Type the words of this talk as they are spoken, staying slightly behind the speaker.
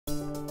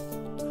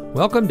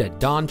Welcome to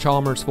Don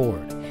Chalmers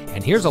Ford,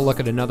 and here's a look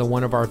at another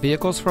one of our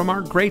vehicles from our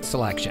great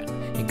selection.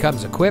 It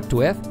comes equipped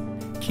with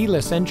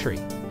keyless entry,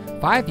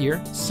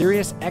 5-year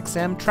Sirius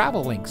XM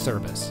Travel Link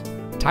service,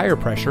 tire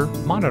pressure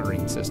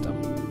monitoring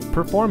system,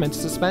 performance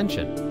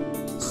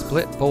suspension,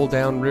 split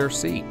fold-down rear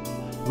seat,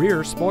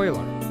 rear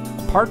spoiler,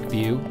 park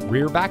view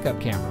rear backup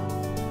camera,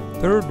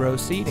 3rd row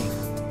seating,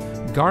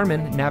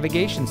 Garmin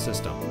navigation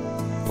system,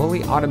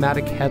 fully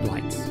automatic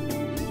headlights,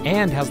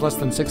 and has less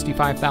than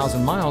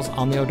 65,000 miles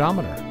on the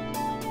odometer.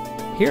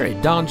 Here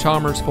at Don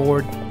Chalmers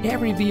Ford,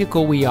 every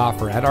vehicle we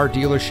offer at our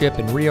dealership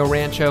in Rio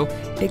Rancho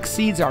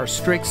exceeds our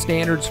strict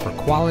standards for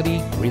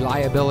quality,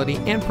 reliability,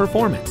 and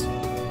performance.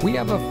 We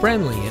have a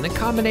friendly and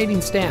accommodating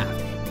staff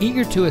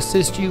eager to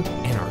assist you,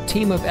 and our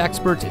team of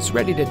experts is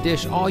ready to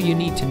dish all you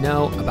need to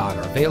know about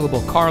our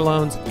available car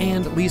loans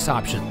and lease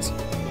options.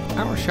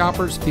 Our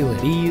shoppers feel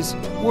at ease,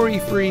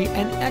 worry-free,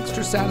 and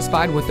extra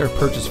satisfied with their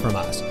purchase from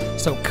us.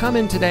 So come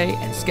in today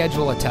and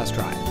schedule a test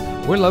drive.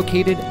 We're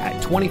located at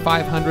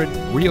 2500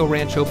 Rio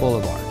Rancho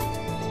Boulevard.